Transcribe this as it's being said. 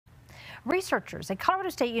Researchers at Colorado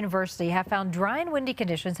State University have found dry and windy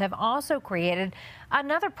conditions have also created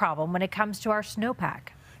another problem when it comes to our snowpack.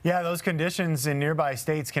 Yeah, those conditions in nearby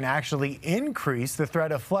states can actually increase the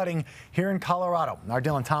threat of flooding here in Colorado. Our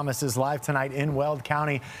Dylan Thomas is live tonight in Weld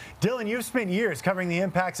County. Dylan, you've spent years covering the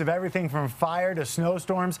impacts of everything from fire to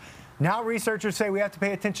snowstorms. Now researchers say we have to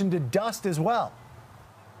pay attention to dust as well.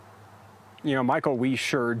 You know, Michael, we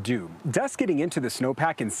sure do. Dust getting into the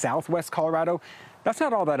snowpack in southwest Colorado, that's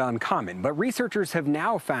not all that uncommon, but researchers have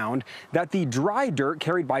now found that the dry dirt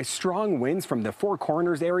carried by strong winds from the Four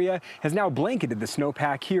Corners area has now blanketed the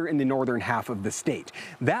snowpack here in the northern half of the state.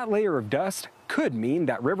 That layer of dust could mean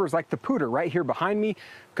that rivers like the Poudre right here behind me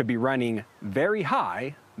could be running very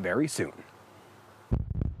high very soon.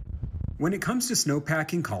 When it comes to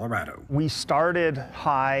snowpack in Colorado, we started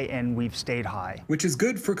high and we've stayed high, which is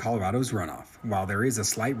good for Colorado's runoff. While there is a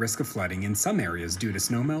slight risk of flooding in some areas due to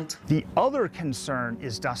snowmelt, the other concern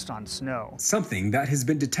is dust on snow. Something that has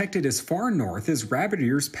been detected as far north as Rabbit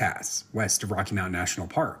Ears Pass, west of Rocky Mountain National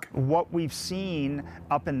Park. What we've seen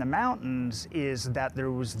up in the mountains is that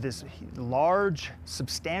there was this large,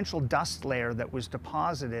 substantial dust layer that was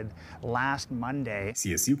deposited last Monday.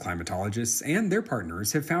 CSU climatologists and their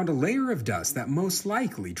partners have found a layer of dust that most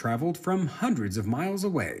likely traveled from hundreds of miles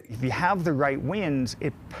away. If you have the right winds,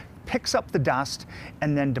 it picks up the dust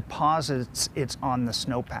and then deposits it on the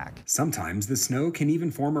snowpack. Sometimes the snow can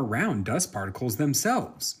even form around dust particles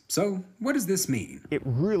themselves. So what does this mean? It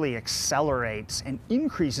really accelerates and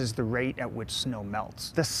increases the rate at which snow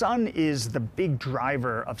melts. The sun is the big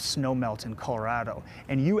driver of snow melt in Colorado,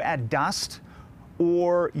 and you add dust,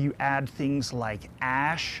 or you add things like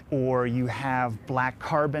ash, or you have black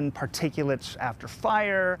carbon particulates after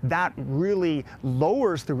fire, that really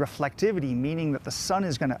lowers the reflectivity, meaning that the sun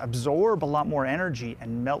is going to absorb a lot more energy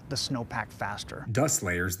and melt the snowpack faster. Dust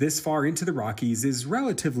layers this far into the Rockies is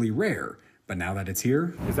relatively rare, but now that it's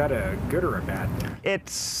here, is that a good or a bad thing?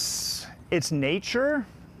 It's nature,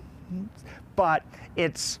 but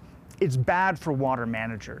it's bad for water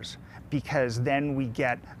managers, because then we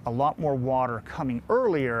get a lot more water coming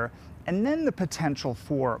earlier, and then the potential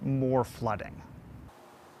for more flooding.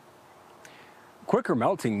 Quicker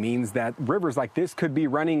melting means that rivers like this could be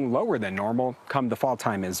running lower than normal come the fall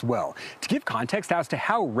time as well. To give context as to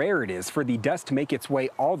how rare it is for the dust to make its way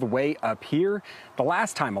all the way up here, the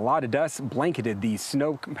last time a lot of dust blanketed the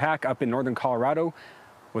snowpack up in northern Colorado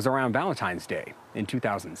was around Valentine's Day in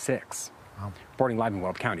 2006. Reporting live in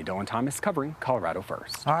Weld County, Dylan Thomas covering Colorado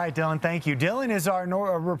First. All right, Dylan, thank you. Dylan is our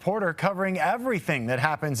reporter covering everything that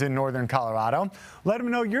happens in northern Colorado. Let him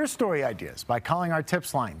know your story ideas by calling our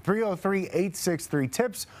tips line,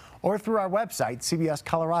 303-863-TIPS, or through our website,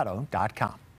 cbscolorado.com.